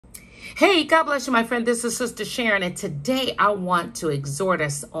Hey, God bless you, my friend. This is Sister Sharon, and today I want to exhort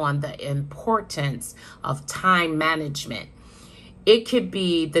us on the importance of time management. It could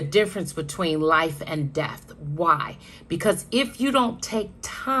be the difference between life and death. Why? Because if you don't take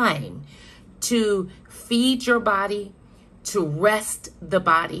time to feed your body, to rest the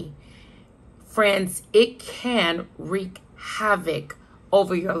body, friends, it can wreak havoc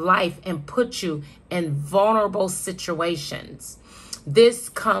over your life and put you in vulnerable situations. This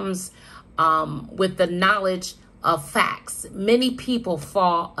comes with the knowledge of facts. Many people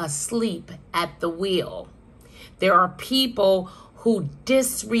fall asleep at the wheel. There are people who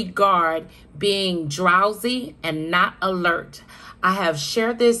disregard being drowsy and not alert. I have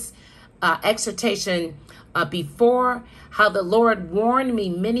shared this exhortation before, how the Lord warned me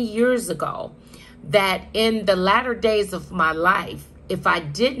many years ago that in the latter days of my life, if I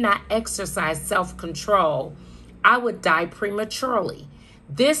did not exercise self-control, I would die prematurely.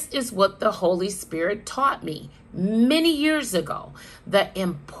 This is what the Holy Spirit taught me many years ago, the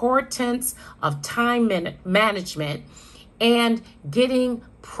importance of time management and getting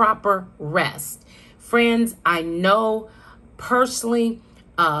proper rest. Friends, I know personally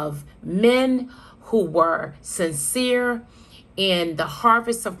of men who were sincere in the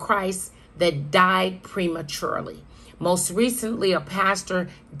harvest of Christ that died prematurely. Most recently, a pastor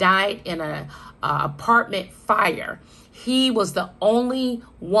died in an apartment fire. He was the only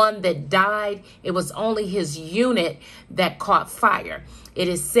one that died. It was only his unit that caught fire. It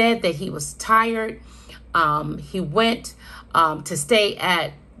is said that he was tired. He went to stay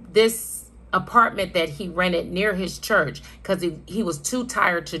at this apartment that he rented near his church because he was too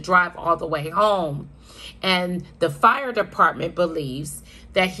tired to drive all the way home. And the fire department believes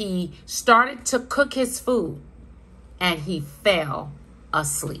that he started to cook his food and he fell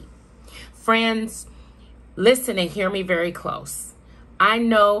asleep. Friends, listen and hear me very close. I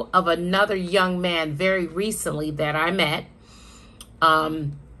know of another young man very recently that I met.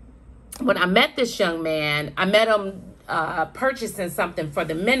 When I met this young man, I met him purchasing something for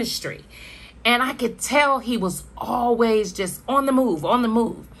the ministry. And I could tell he was always just on the move, on the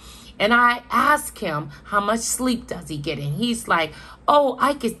move. And I asked him, how much sleep does he get? And he's like, oh,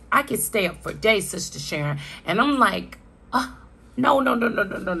 I could stay up for days, Sister Sharon. And I'm like, no.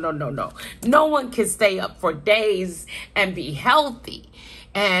 No one can stay up for days and be healthy.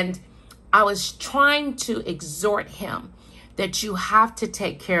 And I was trying to exhort him that you have to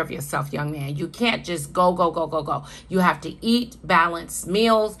take care of yourself, young man. You can't just go. You have to eat balanced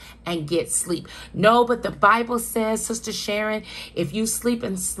meals and get sleep. No, but the Bible says, Sister Sharon, if you sleep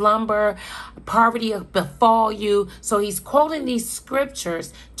in slumber, poverty will befall you. So he's quoting these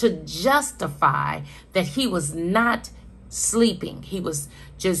scriptures to justify that he was not sleeping. He was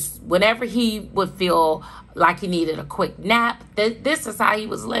just, whenever he would feel like he needed a quick nap, this is how he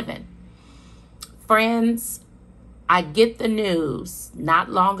was living. Friends, I get the news not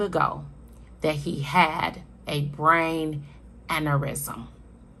long ago that he had a brain aneurysm.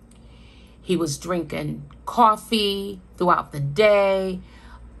 He was drinking coffee throughout the day,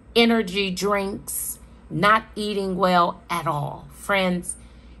 energy drinks, not eating well at all. Friends,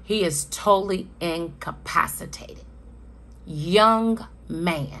 he is totally incapacitated. Young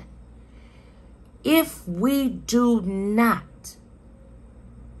man, if we do not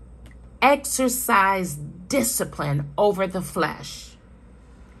exercise discipline over the flesh,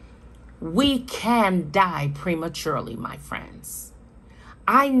 we can die prematurely, my friends.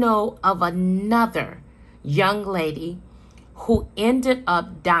 I know of another young lady who ended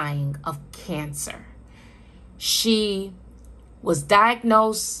up dying of cancer. She was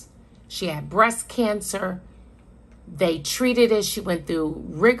diagnosed, she had breast cancer. They treated it, she went through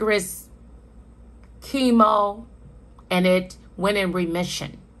rigorous chemo, and it went in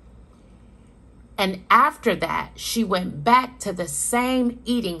remission. And after that, she went back to the same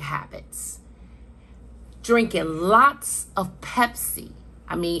eating habits, drinking lots of Pepsi.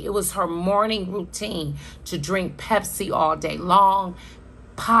 I mean, it was her morning routine to drink Pepsi all day long,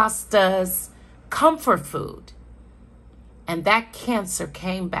 pastas, comfort food. And that cancer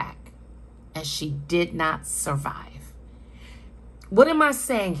came back and she did not survive. What am I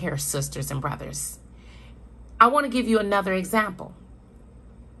saying here, sisters and brothers? I want to give you another example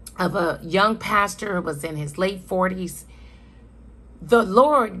of a young pastor who was in his late 40s. The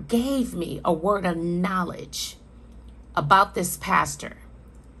Lord gave me a word of knowledge about this pastor.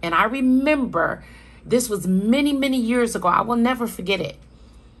 And I remember this was many, many years ago. I will never forget it.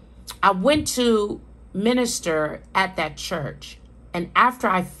 I went to minister at that church. And after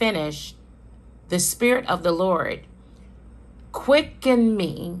I finished, the Spirit of the Lord quickened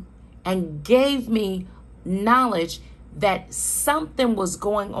me and gave me knowledge that something was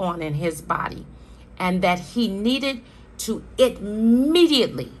going on in his body and that he needed to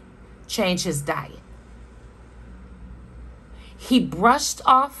immediately change his diet. He brushed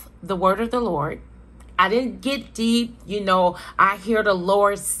off the word of the Lord. I didn't get deep. I hear the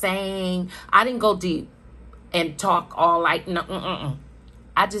Lord saying, I didn't go deep and talk all like, no,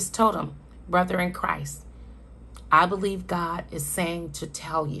 I just told him, brother in Christ, I believe God is saying to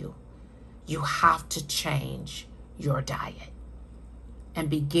tell you, you have to change your diet and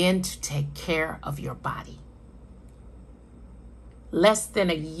begin to take care of your body. Less than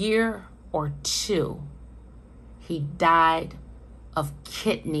a year or two, he died of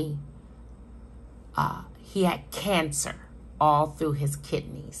kidney. He had cancer all through his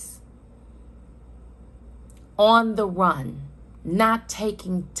kidneys. On the run, not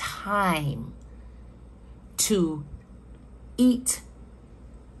taking time to eat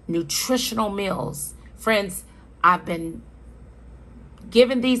nutritional meals. Friends, I've been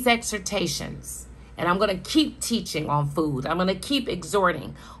given these exhortations, and I'm going to keep teaching on food. I'm going to keep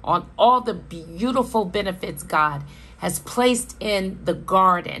exhorting on all the beautiful benefits God has placed in the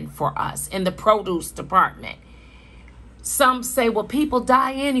garden for us, in the produce department. Some say, well, people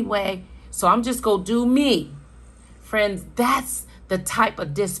die anyway, so I'm just going to do me. Friends, that's the type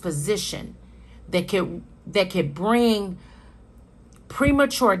of disposition that could bring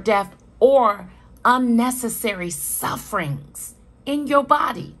premature death or unnecessary sufferings in your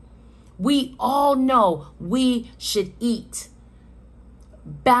body. We all know we should eat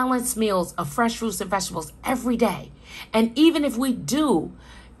balanced meals of fresh fruits and vegetables every day. And even if we do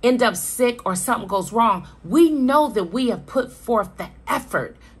end up sick or something goes wrong, we know that we have put forth the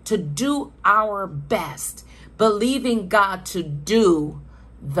effort to do our best, believing God to do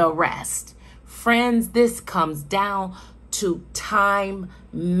the rest. Friends, this comes down to time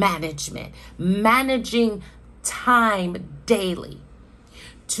management, managing time daily,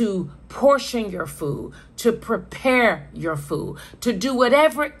 to portion your food, to prepare your food, to do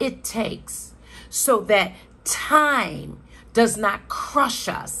whatever it takes so that time does not crush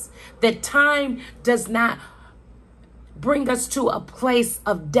us, that time does not bring us to a place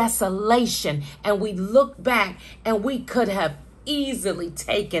of desolation and we look back and we could have easily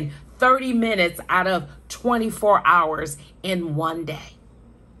taken 30 minutes out of 24 hours in one day.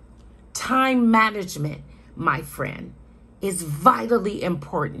 Time management, my friend, is vitally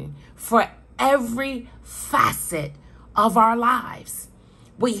important for every facet of our lives.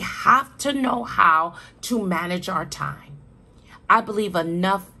 We have to know how to manage our time. I believe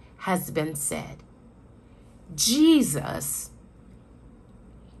enough has been said. Jesus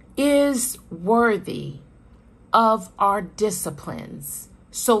is worthy of our disciplines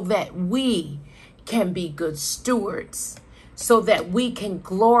so that we can be good stewards, so that we can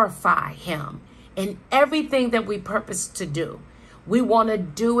glorify him in everything that we purpose to do. We want to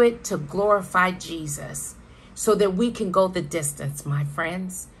do it to glorify Jesus so that we can go the distance, my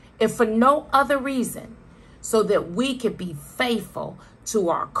friends, if for no other reason, so that we can be faithful to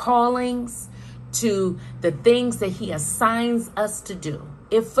our callings, to the things that he assigns us to do.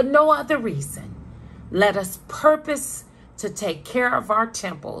 If for no other reason, let us purpose to take care of our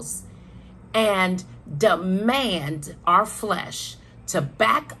temples and demand our flesh to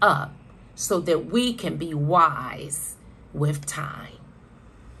back up so that we can be wise with time.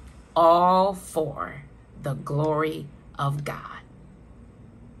 All for the glory of God.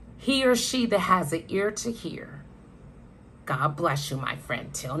 He or she that has an ear to hear. God bless you, my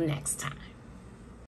friend. Till next time.